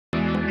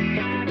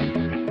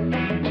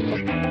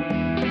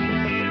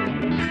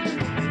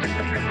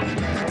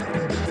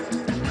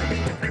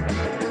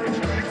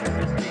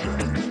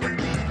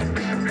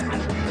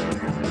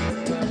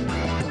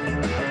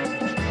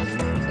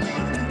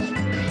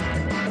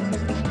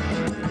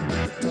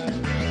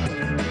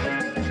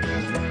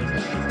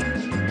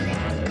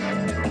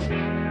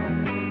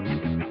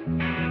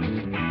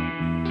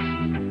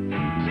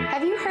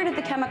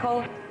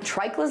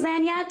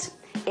Triclosan yet?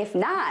 If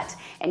not,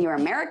 and you're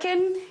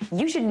American,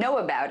 you should know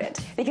about it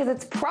because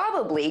it's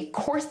probably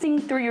coursing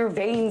through your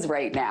veins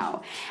right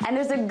now, and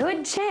there's a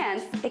good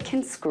chance it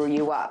can screw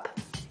you up.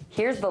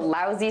 Here's the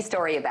lousy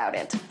story about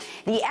it.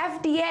 The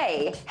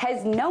FDA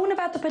has known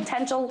about the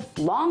potential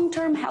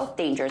long-term health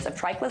dangers of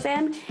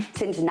Triclosan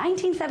since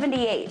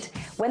 1978,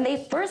 when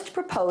they first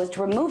proposed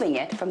removing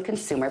it from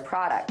consumer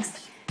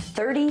products,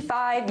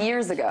 35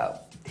 years ago.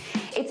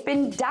 It's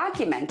been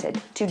documented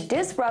to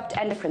disrupt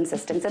endocrine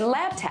systems in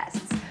lab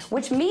tests,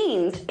 which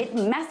means it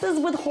messes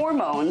with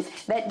hormones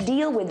that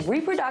deal with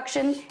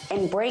reproduction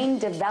and brain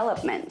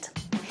development.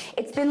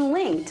 It's been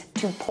linked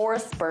to poor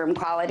sperm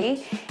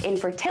quality,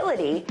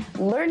 infertility,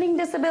 learning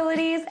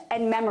disabilities,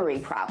 and memory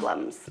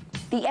problems.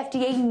 The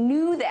FDA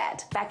knew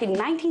that back in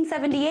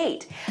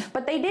 1978,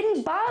 but they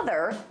didn't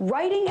bother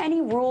writing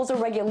any rules or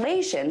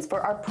regulations for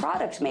our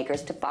product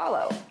makers to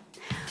follow.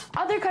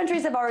 Other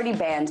countries have already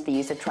banned the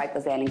use of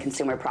Triclosan in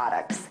consumer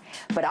products,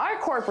 but our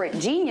corporate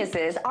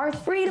geniuses are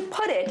free to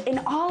put it in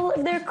all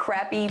of their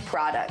crappy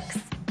products.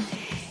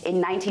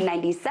 In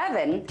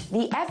 1997,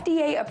 the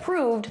FDA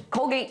approved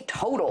Colgate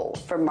Total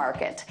for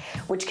market,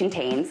 which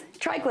contains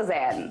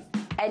Triclosan.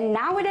 And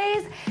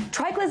nowadays,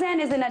 Triclosan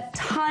is in a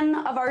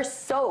ton of our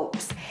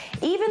soaps,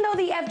 even though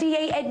the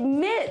FDA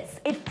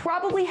admits it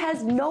probably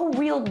has no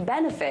real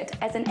benefit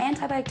as an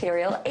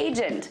antibacterial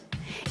agent.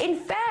 In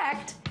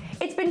fact,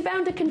 it's been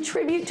found to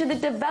contribute to the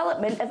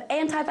development of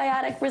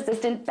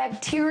antibiotic-resistant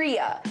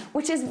bacteria,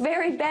 which is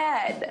very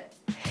bad.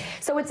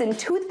 So it's in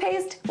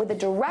toothpaste with a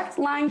direct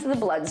line to the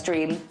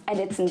bloodstream, and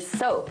it's in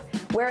soap,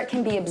 where it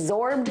can be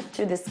absorbed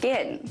through the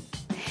skin.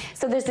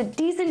 So there's a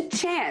decent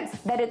chance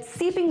that it's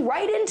seeping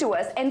right into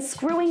us and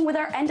screwing with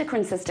our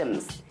endocrine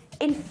systems.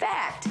 In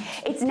fact,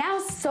 it's now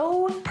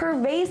so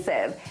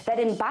pervasive that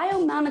in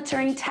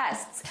biomonitoring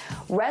tests,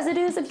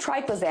 residues of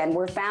Triclosan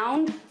were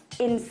found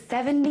in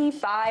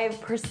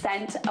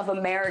 75% of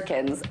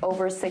Americans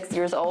over 6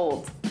 years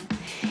old.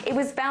 It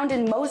was found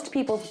in most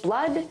people's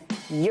blood,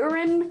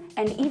 urine,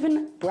 and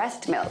even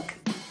breast milk.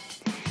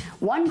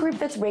 One group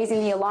that's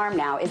raising the alarm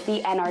now is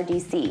the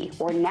NRDC,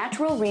 or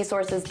Natural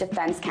Resources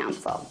Defense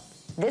Council.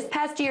 This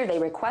past year, they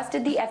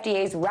requested the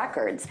FDA's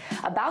records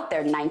about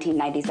their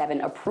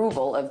 1997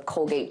 approval of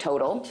Colgate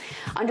Total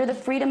under the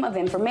Freedom of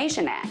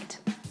Information Act.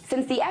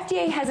 Since the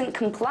FDA hasn't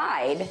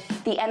complied,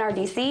 the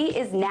NRDC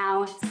is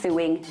now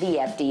suing the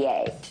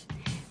FDA.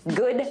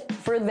 Good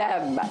for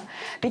them,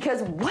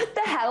 because what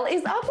the hell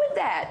is up with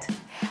that?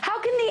 How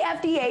can the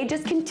FDA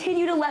just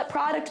continue to let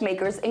product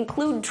makers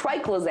include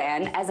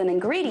Triclosan as an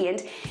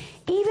ingredient,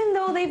 even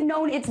though they've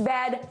known it's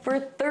bad for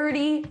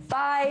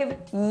 35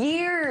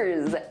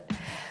 years?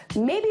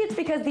 Maybe it's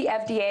because the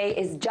FDA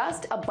is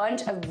just a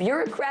bunch of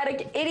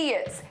bureaucratic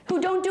idiots who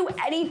don't do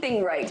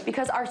anything right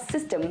because our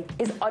system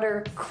is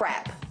utter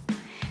crap.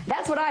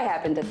 That's what I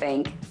happen to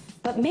think.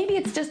 But maybe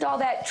it's just all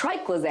that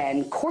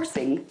Triclosan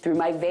coursing through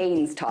my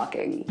veins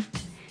talking.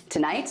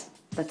 Tonight,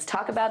 let's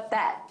talk about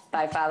that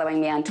by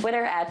following me on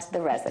Twitter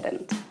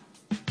 @TheResident.